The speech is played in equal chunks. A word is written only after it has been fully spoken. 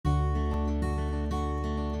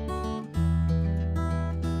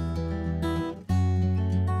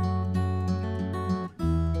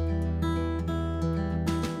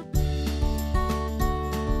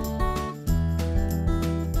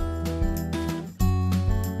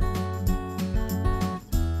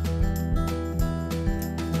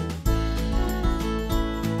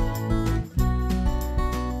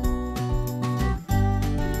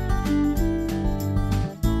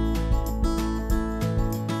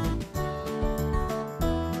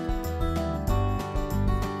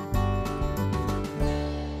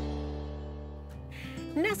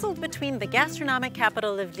Nestled between the gastronomic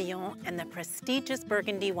capital of Lyon and the prestigious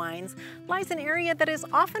Burgundy wines lies an area that is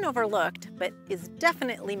often overlooked, but is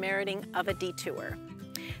definitely meriting of a detour.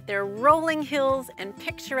 There are rolling hills and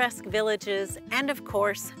picturesque villages, and of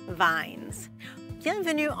course, vines.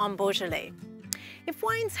 Bienvenue en Beaujolais. If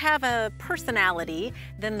wines have a personality,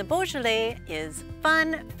 then the Beaujolais is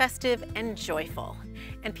fun, festive, and joyful.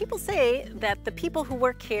 And people say that the people who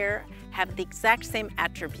work here have the exact same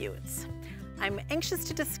attributes. I'm anxious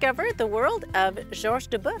to discover the world of Georges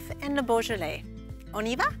Duboeuf and the Beaujolais. On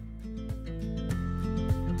y va?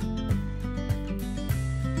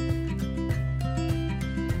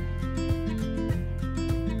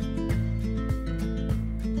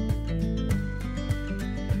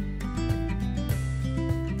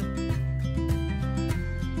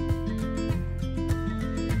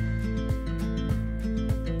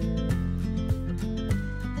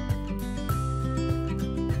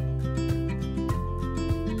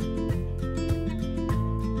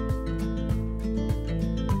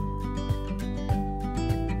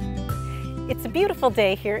 It's a beautiful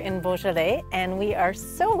day here in Beaujolais, and we are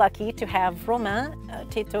so lucky to have Romain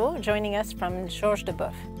Teto joining us from Georges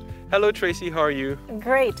Duboeuf. Hello Tracy, how are you?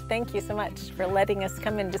 Great, thank you so much for letting us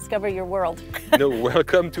come and discover your world. No,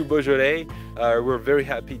 welcome to Beaujolais. We're very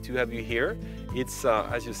happy to have you here. It's,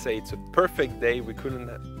 as you say, it's a perfect day. We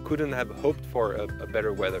couldn't have hoped for a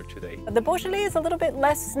better weather today. The Beaujolais is a little bit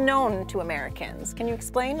less known to Americans. Can you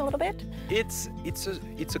explain a little bit? It's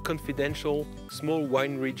a confidential small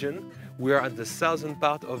wine region. We are at the southern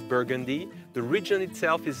part of Burgundy. The region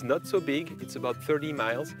itself is not so big. It's about 30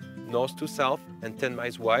 miles north to south and 10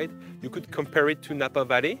 miles wide. You could compare it to Napa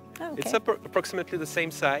Valley. Okay. It's approximately the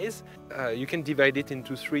same size. You can divide it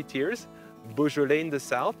into 3 tiers. Beaujolais in the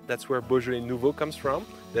south, that's where Beaujolais Nouveau comes from.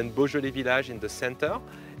 Then Beaujolais Village in the center.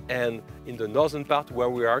 And in the northern part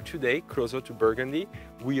where we are today, closer to Burgundy,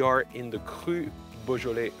 we are in the Cru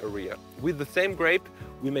Beaujolais area. With the same grape,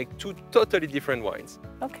 we make 2 totally different wines.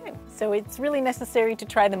 Okay, so it's really necessary to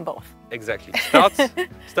try them both. Exactly.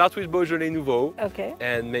 Start with Beaujolais Nouveau, okay,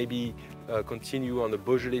 and maybe continue on the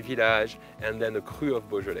Beaujolais Village and then the Cru of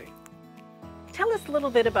Beaujolais. Tell us a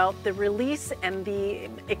little bit about the release and the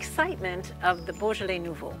excitement of the Beaujolais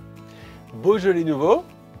Nouveau. Beaujolais Nouveau,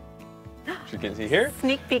 as you can see here.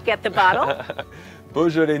 Sneak peek at the bottle.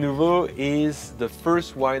 Beaujolais Nouveau is the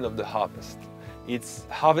first wine of the harvest. It's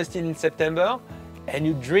harvested in September, and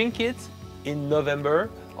you drink it in November,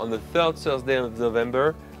 on the 3rd Thursday of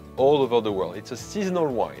November, all over the world. It's a seasonal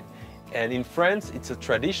wine. And in France, it's a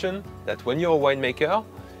tradition that when you're a winemaker,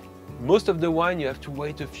 most of the wine you have to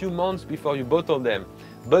wait a few months before you bottle them.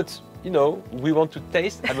 But, you know, we want to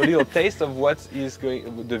have a little taste of what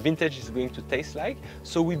the vintage is going to taste like.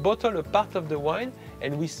 So we bottle a part of the wine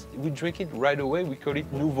and we drink it right away. We call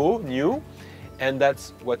it Nouveau, new. And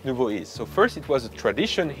that's what Nouveau is. So first it was a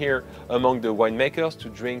tradition here among the winemakers to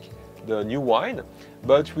drink the new wine,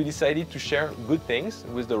 but we decided to share good things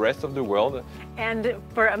with the rest of the world. And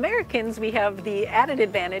for Americans, we have the added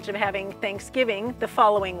advantage of having Thanksgiving the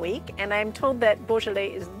following week, and I'm told that Beaujolais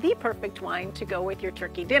is the perfect wine to go with your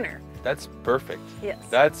turkey dinner. That's perfect. Yes.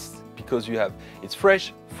 That's because it's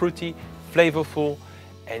fresh, fruity, flavorful,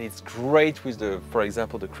 and it's great with for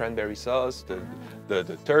example, the cranberry sauce,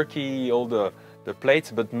 the turkey, all the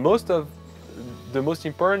plates, but the most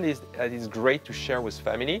important is that it's great to share with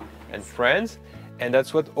family and friends, and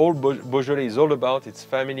that's what all Beaujolais is all about. It's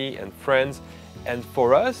family and friends, and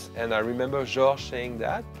for us, and I remember Georges saying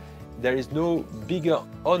that, there is no bigger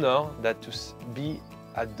honor than to be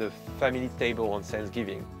at the family table on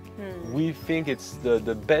Thanksgiving. We think it's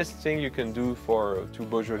the best thing you can do to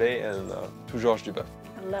Beaujolais and to Georges Duboeuf.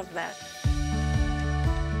 I love that.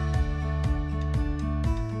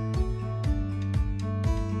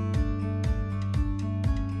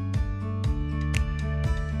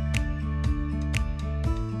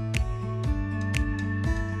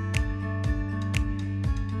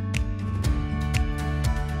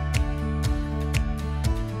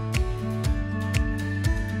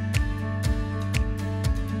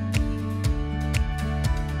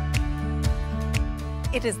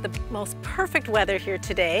 It is the most perfect weather here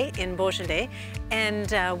today in Beaujolais,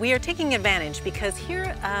 and we are taking advantage because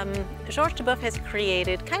here Georges Duboeuf has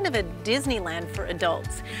created kind of a Disneyland for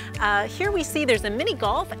adults. Here we see there's a mini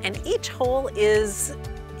golf, and each hole is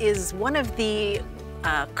one of the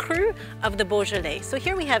cru of the Beaujolais. So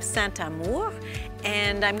here we have Saint-Amour,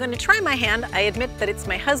 and I'm going to try my hand. I admit that it's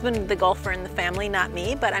my husband, the golfer in the family, not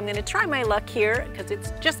me, but I'm going to try my luck here because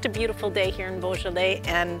it's just a beautiful day here in Beaujolais,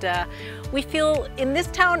 and we feel in this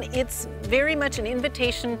town it's very much an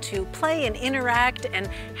invitation to play and interact and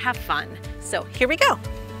have fun. So here we go.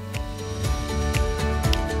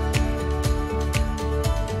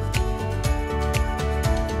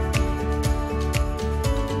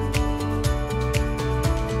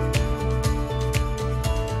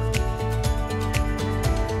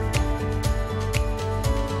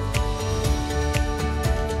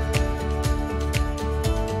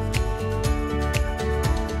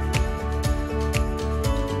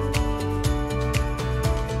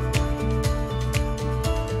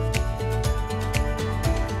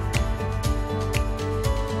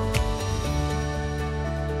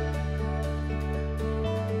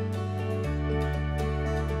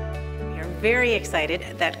 very excited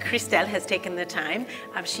that Christelle has taken the time.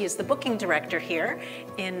 She is the booking director here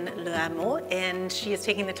in Le Hameau, and she is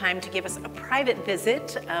taking the time to give us a private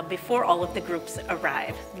visit before all of the groups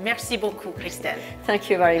arrive. Merci beaucoup, Christelle. Thank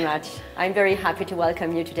you very much. I'm very happy to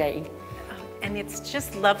welcome you today. And it's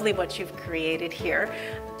just lovely what you've created here.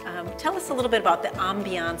 Tell us a little bit about the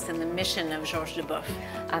ambiance and the mission of Georges Duboeuf.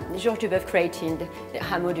 Georges Duboeuf created the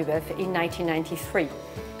Hameau Duboeuf in 1993,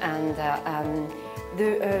 and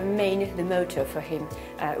the motto for him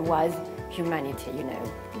was humanity, you know.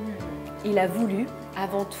 Il a voulu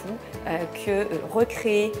avant tout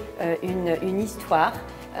recréer une histoire,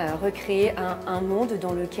 recréer un monde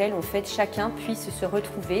dans lequel en fait chacun puisse se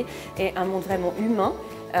retrouver, et un monde vraiment humain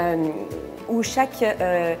où chaque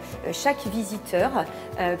visiteur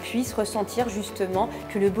puisse ressentir justement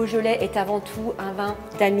que le Beaujolais est avant tout un vin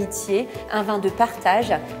d'amitié, un vin de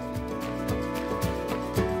partage.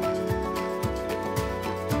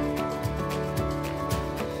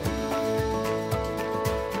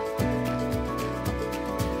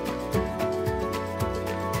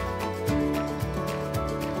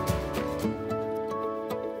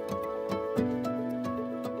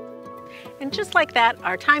 And just like that,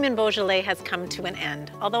 our time in Beaujolais has come to an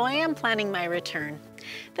end, although I am planning my return.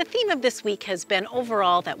 The theme of this week has been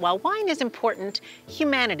overall that while wine is important,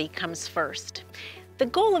 humanity comes first. The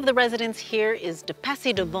goal of the residents here is de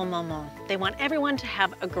passer de bons moments. They want everyone to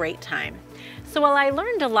have a great time. So while I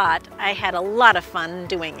learned a lot, I had a lot of fun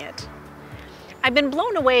doing it. I've been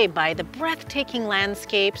blown away by the breathtaking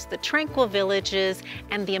landscapes, the tranquil villages,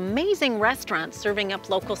 and the amazing restaurants serving up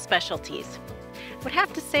local specialties. I would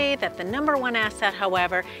have to say that the #1 asset,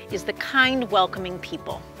 however, is the kind, welcoming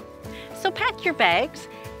people. So pack your bags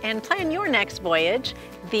and plan your next voyage.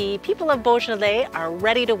 The people of Beaujolais are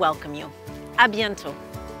ready to welcome you. À bientôt.